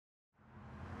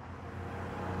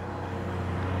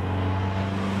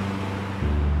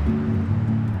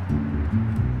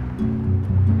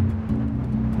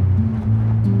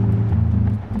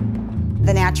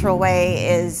natural way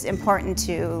is important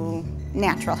to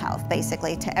natural health,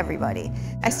 basically, to everybody.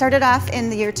 I started off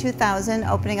in the year 2000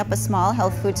 opening up a small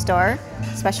health food store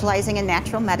specializing in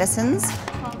natural medicines.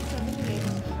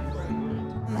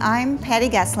 I'm Patty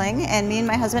Gesling, and me and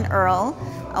my husband Earl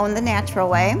own The Natural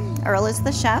Way. Earl is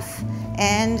the chef,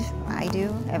 and I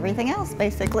do everything else,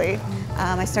 basically.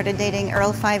 I started dating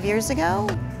Earl 5 years ago.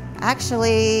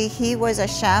 Actually, he was a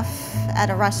chef at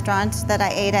a restaurant that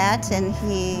I ate at, and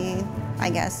he,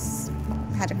 I guess,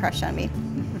 had a crush on me.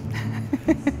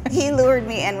 He lured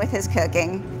me in with his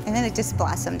cooking, and then it just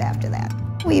blossomed after that.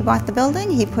 We bought the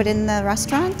building, he put in the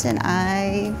restaurant, and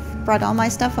I brought all my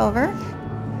stuff over.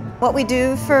 What we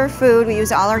do for food, we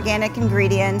use all organic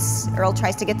ingredients. Earl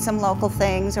tries to get some local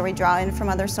things, or we draw in from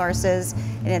other sources,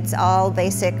 and it's all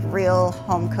basic, real,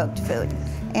 home-cooked food.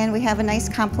 And we have a nice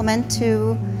complement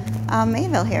to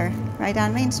Mayville here, right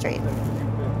on Main Street.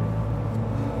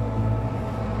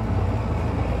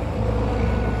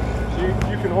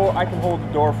 You can hold, I can hold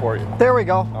the door for you. There we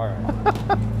go. All right.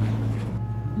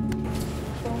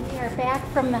 We are back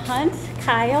from the hunt.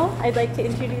 Kyle, I'd like to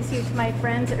introduce you to my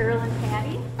friends Earl and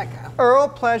Patty. Hi, Kyle. Earl,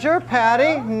 pleasure.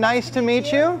 Patty, nice to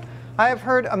meet you. I have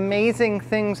heard amazing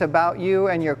things about you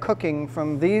and your cooking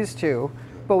from these two,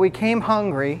 but we came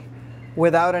hungry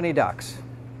without any ducks.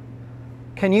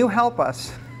 Can you help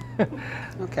us?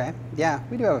 Okay, yeah,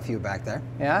 we do have a few back there.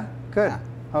 Yeah? Good. Yeah.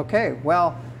 Okay,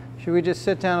 well, should we just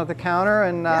sit down at the counter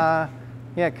and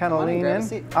kind of lean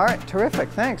in? All right, terrific,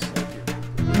 thanks.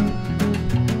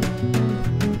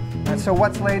 And so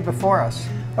what's laid before us?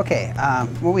 Okay,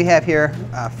 what we have here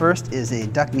first is a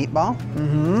duck meatball.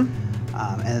 Mm-hmm.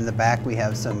 And in the back we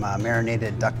have some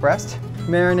marinated duck breast.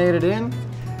 Marinated in?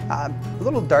 A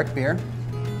little dark beer,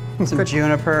 some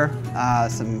juniper,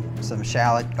 some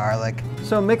shallot, garlic.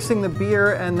 So mixing the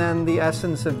beer and then the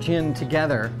essence of gin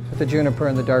together with the juniper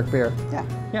and the dark beer. Yeah.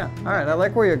 Yeah, all right, I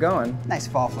like where you're going. Nice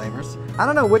fall flavors. I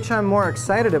don't know which I'm more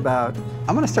excited about.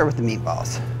 I'm gonna start with the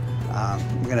meatballs.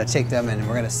 We're gonna take them and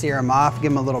we're gonna sear them off,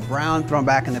 give them a little brown, throw them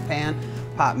back in the pan,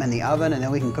 pop them in the oven, and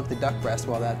then we can cook the duck breast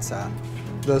while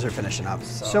those are finishing up.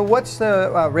 So what's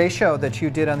the ratio that you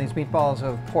did on these meatballs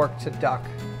of pork to duck?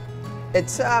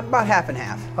 It's about half and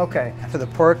half. Okay. For the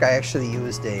pork, I actually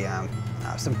used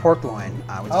some pork loin,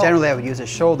 which generally I would use a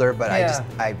shoulder, but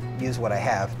I use what I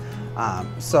have.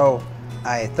 So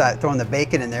I thought throwing the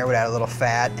bacon in there would add a little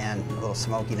fat and a little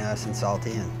smokiness and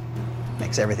salty, and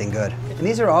makes everything good. And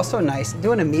these are also nice.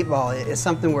 Doing a meatball is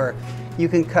something where you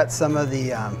can cut some of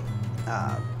the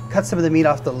meat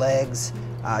off the legs,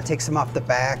 take some off the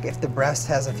back. If the breast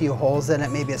has a few holes in it,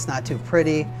 maybe it's not too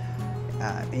pretty,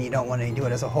 and you don't want to do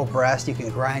it as a whole breast, you can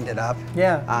grind it up.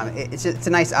 Yeah. It's a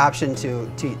nice option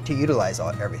to utilize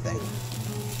everything.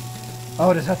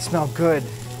 Oh, does that smell good?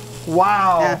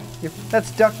 Wow. Yeah.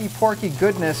 That's ducky porky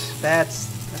goodness. That's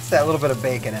that little bit of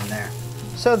bacon in there.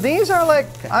 So these are like,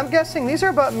 I'm guessing these are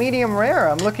about medium rare.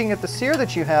 I'm looking at the sear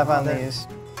that you have on these.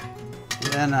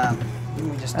 And then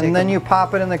we just take you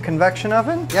pop it in the convection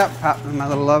oven? Yep, pop it in my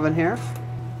little oven here.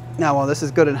 Now while this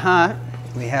is good and hot,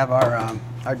 we have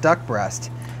our duck breast.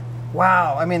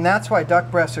 Wow, I mean that's why duck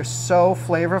breasts are so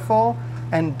flavorful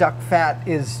and duck fat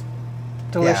is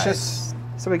delicious. Yeah,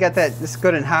 so we got that, this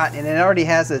good and hot, and it already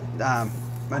has a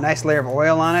nice layer of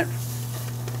oil on it.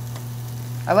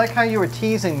 I like how you were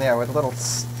teasing there with a little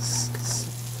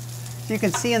So you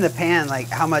can see in the pan like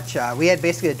how much, we had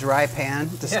basically a dry pan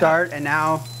to start, and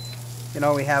now,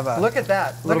 we have a look at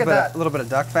that. A little bit of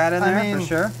duck fat in there, for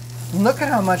sure. Look at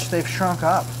how much they've shrunk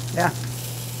up. Yeah.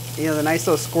 The nice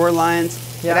little score lines.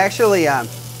 Yeah. It actually, it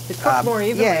cooked more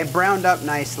evenly. Yeah, it browned up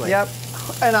nicely. Yep.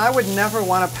 And I would never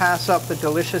want to pass up the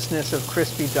deliciousness of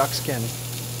crispy duck skin.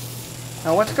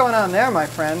 Now what's going on there, my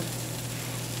friend?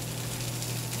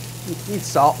 You need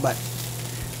salt, but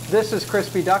this is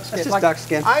crispy duck skin. That's just duck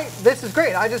skin. This is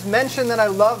great. I just mentioned that I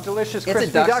love delicious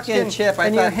crispy duck skin chip.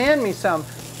 And you hand me some.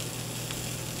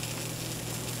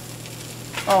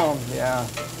 Oh, yeah.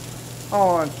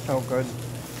 Oh, it's so good.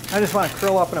 I just want to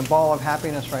curl up in a ball of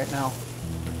happiness right now.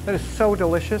 That is so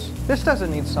delicious. This doesn't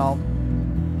need salt.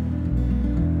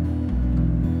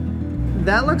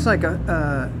 That looks like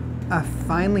a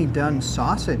finely done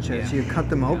sausage as you cut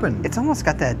them open. It's almost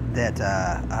got that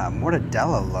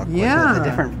mortadella look. Yeah. With the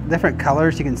different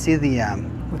colors. You can see the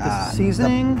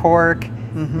seasoning, the pork,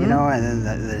 and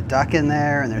then the duck in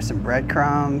there, and there's some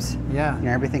breadcrumbs. Yeah.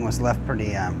 Everything was left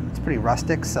pretty. It's pretty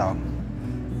rustic. So.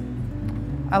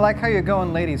 I like how you're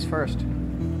going ladies first.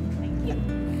 Thank you.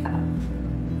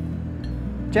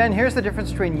 Jen, here's the difference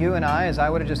between you and I, is I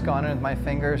would have just gone in with my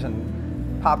fingers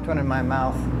and popped one in my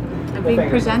mouth. Being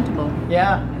presentable.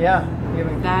 Yeah, yeah.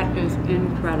 That is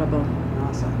incredible.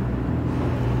 Awesome.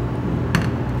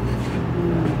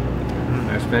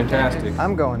 That's fantastic.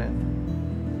 I'm going in.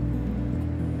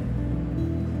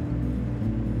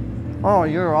 Oh,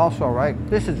 you're also right.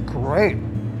 This is great.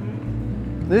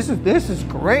 This is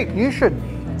great. You should.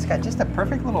 It's got just a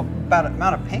perfect little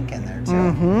amount of pink in there too.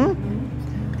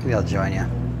 Mm-hmm. Maybe I'll join you.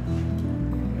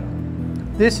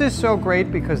 This is so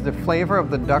great because the flavor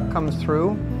of the duck comes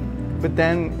through, but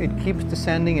then it keeps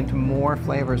descending into more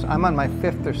flavors. I'm on my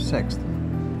 5th or 6th.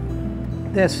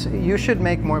 You should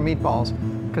make more meatballs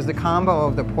because the combo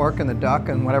of the pork and the duck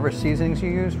and whatever seasonings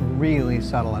you use, really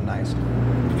subtle and nice.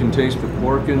 You can taste the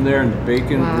pork in there and the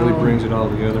bacon really brings it all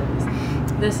together.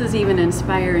 This is even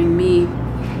inspiring me.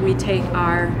 We take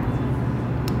our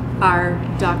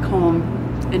duck home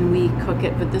and we cook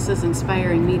it, but this is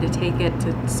inspiring me to take it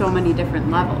to so many different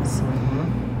levels.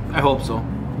 I hope so.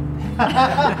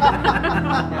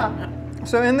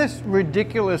 So in this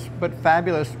ridiculous but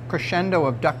fabulous crescendo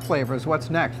of duck flavors, what's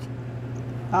next?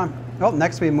 Well,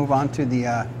 next we move on to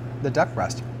the duck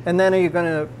breast. And then are you going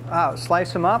to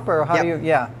slice them up, or how do you?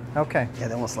 Yeah. Okay. Yeah,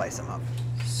 then we'll slice them up.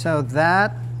 So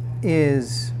that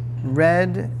is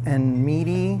red and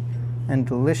meaty and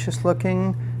delicious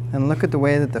looking, and look at the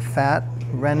way that the fat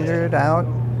rendered out.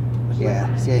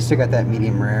 Yeah, see, you still got that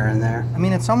medium rare in there. I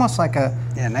mean, it's almost like a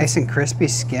nice and crispy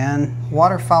skin.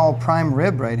 Waterfowl prime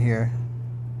rib right here.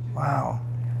 Wow.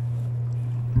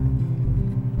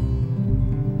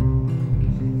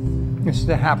 This is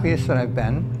the happiest that I've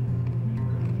been.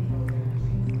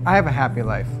 I have a happy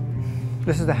life.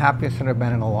 This is the happiest that I've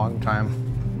been in a long time.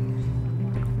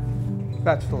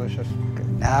 That's delicious. Okay,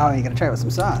 now you're gonna try it with some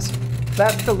sauce.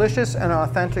 That's delicious and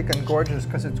authentic and gorgeous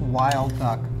because it's wild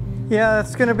duck. Yeah,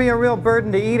 it's gonna be a real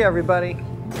burden to eat, everybody.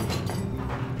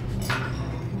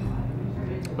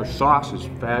 The sauce is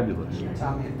fabulous.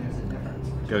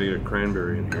 Gotta get a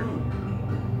cranberry in here.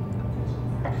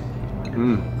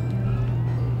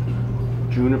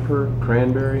 Juniper,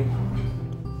 cranberry.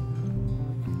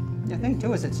 The thing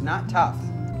too is it's not tough.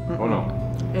 Oh no.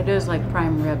 It is like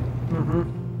prime rib.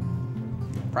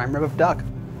 Prime rib of duck.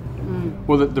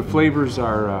 Well, the flavors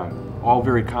are all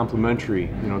very complementary.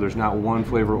 You know, there's not one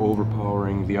flavor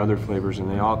overpowering the other flavors, and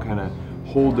they all kind of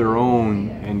hold their own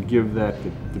and give that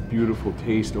the beautiful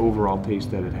taste, overall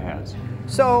taste that it has.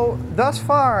 So thus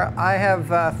far, I have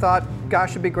thought,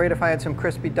 gosh, it'd be great if I had some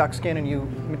crispy duck skin and you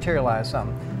materialize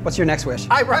some. What's your next wish?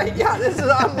 Right, yeah,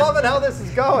 I'm loving how this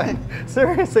is going.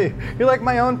 Seriously, you're like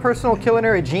my own personal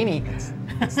culinary genie.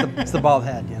 It's the bald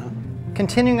head, you know.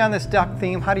 Continuing on this duck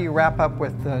theme, how do you wrap up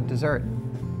with dessert?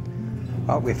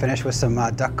 Well, we finished with some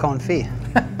duck confit.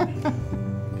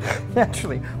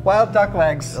 Naturally, wild duck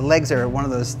legs. The legs are one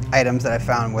of those items that I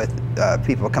found with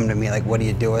people come to me like, what do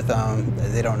you do with them?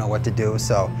 They don't know what to do.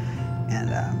 So,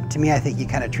 and to me, I think you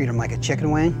kind of treat them like a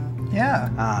chicken wing. Yeah.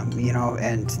 You know,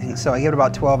 and so I give it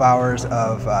about 12 hours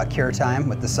of cure time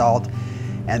with the salt,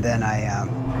 and then I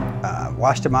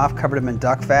washed them off, covered them in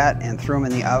duck fat, and threw them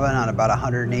in the oven on about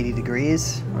 180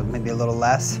 degrees, or maybe a little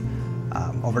less,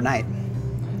 overnight.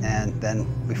 And then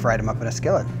we fried them up in a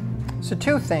skillet. So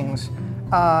 2 things.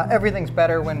 Everything's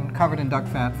better when covered in duck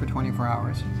fat for 24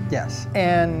 hours. Yes.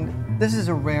 And this is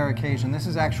a rare occasion. This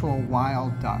is actual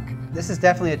wild duck. This is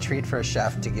definitely a treat for a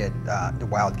chef to get the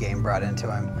wild game brought into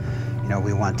him. You know,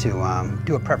 we want to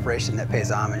do a preparation that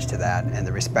pays homage to that and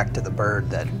the respect to the bird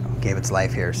that gave its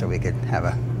life here, so we could have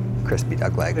a crispy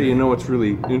duck leg. Hey, you know what's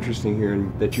really interesting here,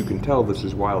 and that you can tell this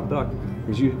is wild duck,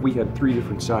 is we had 3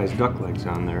 different sized duck legs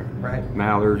on there. Right.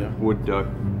 Mallard, wood duck,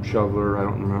 shoveler. I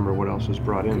don't remember what else was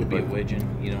brought in. Could be a widgeon,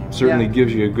 you know. Certainly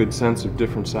gives you a good sense of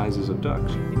different sizes of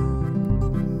ducks.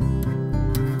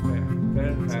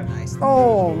 Nice.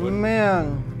 Oh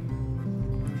man,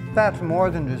 that's more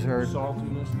than dessert.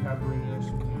 Saltiness,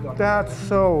 pepperiness. That's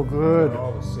so good.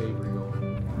 All the savory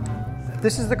going.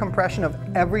 This is the compression of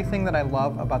everything that I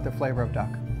love about the flavor of duck.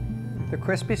 The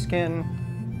crispy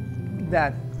skin,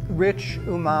 that rich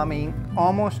umami,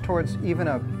 almost towards even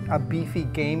a beefy,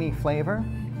 gamey flavor,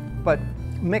 but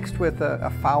mixed with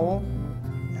a foul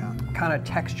kind of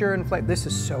texture and flavor. This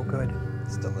is so good.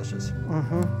 It's delicious.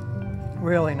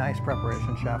 Really nice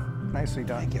preparation, chef. Nicely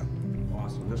done. Thank you.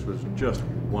 Awesome. This was just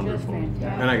wonderful.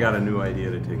 fantastic. And I got a new idea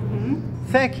to take home.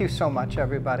 Thank you so much,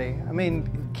 everybody. I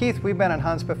mean, Keith, we've been on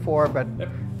hunts before, but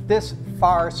this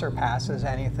far surpasses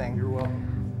anything. You're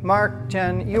welcome. Mark,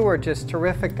 Jen, you were just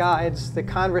terrific guides. The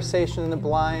conversation in the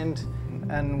blind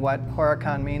and what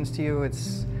Horicon means to you,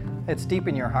 it's deep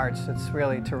in your hearts. It's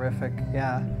really terrific,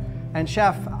 yeah. And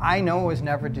Chef, I know it was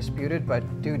never disputed,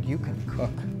 but dude, you can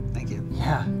cook. Thank you.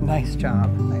 Yeah, nice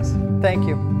job. Nice. Thank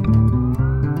you.